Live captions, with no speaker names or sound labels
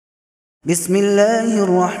بسم الله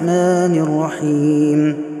الرحمن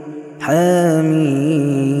الرحيم. حميم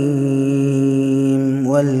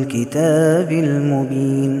والكتاب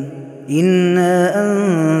المبين. إنا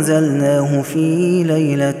أنزلناه في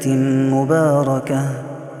ليلة مباركة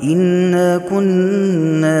إنا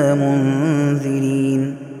كنا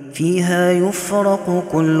منذرين فيها يفرق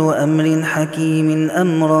كل أمر حكيم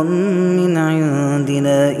أمرا من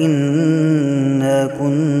عندنا إنا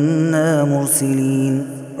كنا مرسلين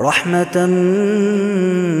رحمة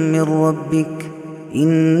من ربك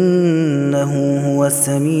إنه هو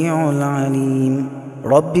السميع العليم.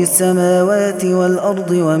 رب السماوات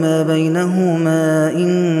والأرض وما بينهما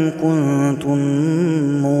إن كنتم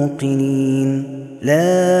موقنين.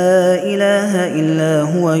 لا إله إلا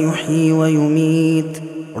هو يحيي ويميت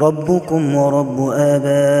ربكم ورب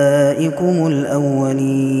آبائكم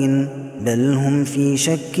الأولين بل هم في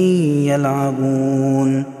شك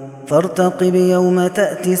يلعبون. فارتقب يوم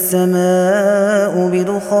تأتي السماء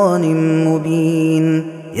بدخان مبين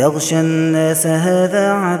يغشى الناس هذا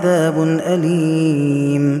عذاب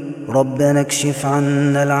أليم ربنا اكشف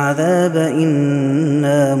عنا العذاب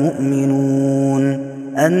إنا مؤمنون.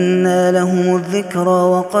 أنى لهم الذكرى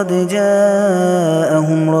وقد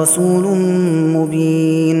جاءهم رسول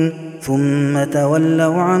مبين ثم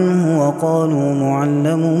تولوا عنه وقالوا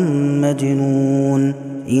معلم مجنون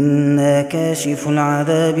إنا كاشف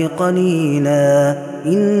العذاب قليلا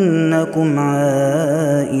إنكم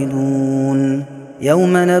عائدون.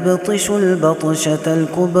 يوم نبطش البطشة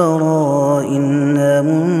الكبرى إنا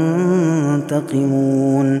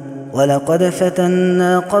منتقمون. ولقد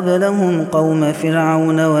فتنا قبلهم قوم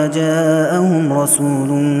فرعون وجاءهم رسول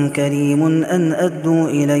كريم أن أدوا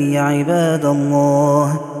إلي عباد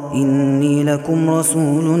الله إني لكم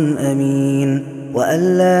رسول أمين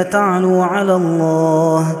وألا تعلوا على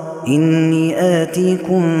الله إني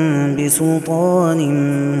آتيكم بسلطان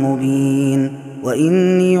مبين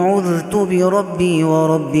وإني عذت بربي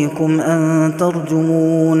وربكم أن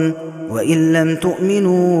ترجمون وإن لم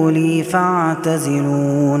تؤمنوا لي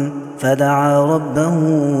فاعتزلون. فدعا ربه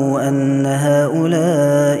أن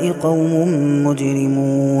هؤلاء قوم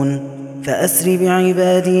مجرمون فأسر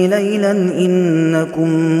بعبادي ليلا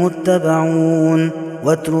إنكم متبعون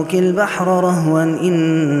واترك البحر رهوا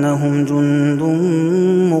إنهم جند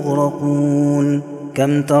مغرقون.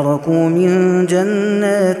 كم تركوا من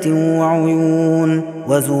جنات وعيون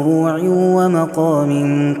وزروع ومقام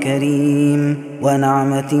كريم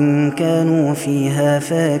ونعمة كانوا فيها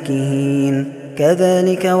فاكهين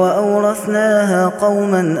كذلك وأورثناها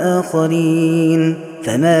قوما آخرين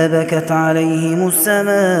فما بكت عليهم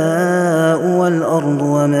السماء والأرض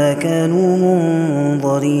وما كانوا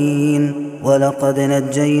منظرين. ولقد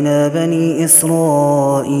نجينا بني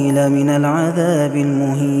إسرائيل من العذاب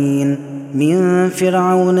المهين من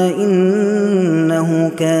فرعون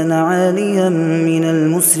إنه كان عاليا من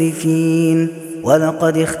المسرفين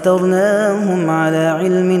ولقد اخترناهم على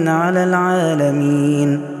علم على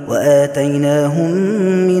العالمين وآتيناهم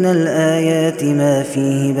من الآيات ما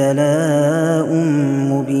فيه بلاء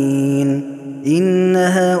مبين. إن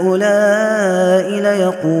هؤلاء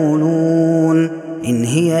ليقولون إن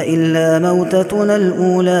هي إلا موتتنا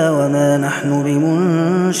الأولى وما نحن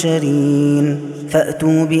بمنشرين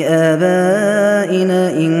فأتوا بآبائنا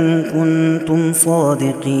إن كنتم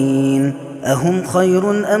صادقين. أهم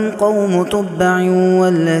خير أم قوم تبع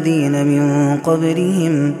والذين من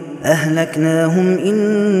قبلهم أهلكناهم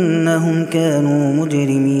إنهم كانوا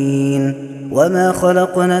مجرمين. وما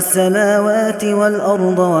خلقنا السماوات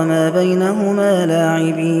والأرض وما بينهما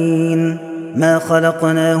لاعبين ما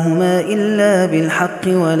خلقناهما إلا بالحق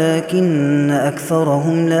ولكن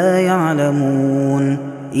أكثرهم لا يعلمون.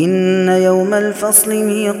 إن يوم الفصل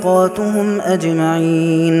ميقاتهم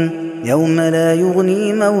أجمعين يوم لا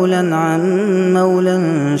يغني مولا عن مولا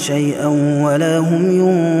شيئا ولا هم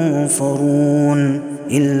ينصرون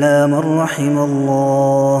إلا من رحم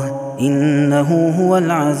الله إنه هو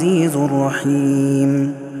العزيز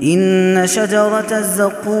الرحيم. إن شجرة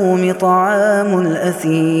الزقوم طعام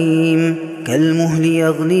الأثيم كالمهل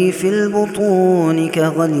يغلي في البطون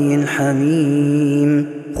كغلي الحميم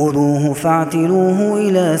خذوه فاعتلوه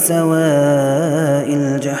إلى سواء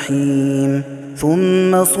الجحيم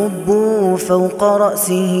ثم صبوا فوق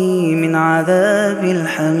رأسه من عذاب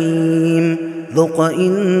الحميم ذق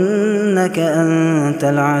إنك أنت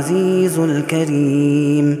العزيز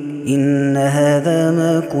الكريم. إن هذا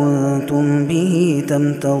ما كنتم به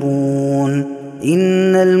تمترون.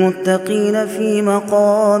 إن المتقين في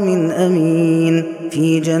مقام أمين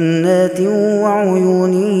في جنات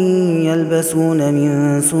وعيون يلبسون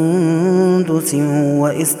من سندس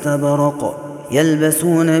واستبرق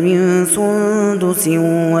يلبسون من سندس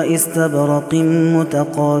وإستبرق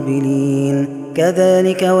متقابلين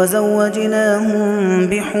كذلك وزوجناهم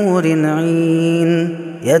بحور عين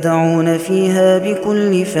يدعون فيها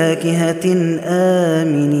بكل فاكهة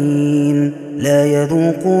آمنين لا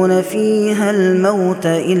يذوقون فيها الموت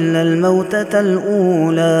إلا الموتة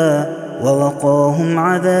الأولى ووقاهم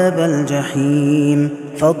عذاب الجحيم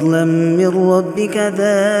فضلا من ربك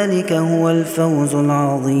ذلك هو الفوز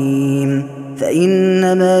العظيم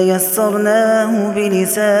فإنما يسرناه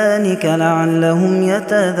بلسانك لعلهم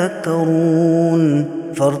يتذكرون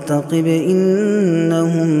فارتقب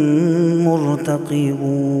إنهم مرتقبون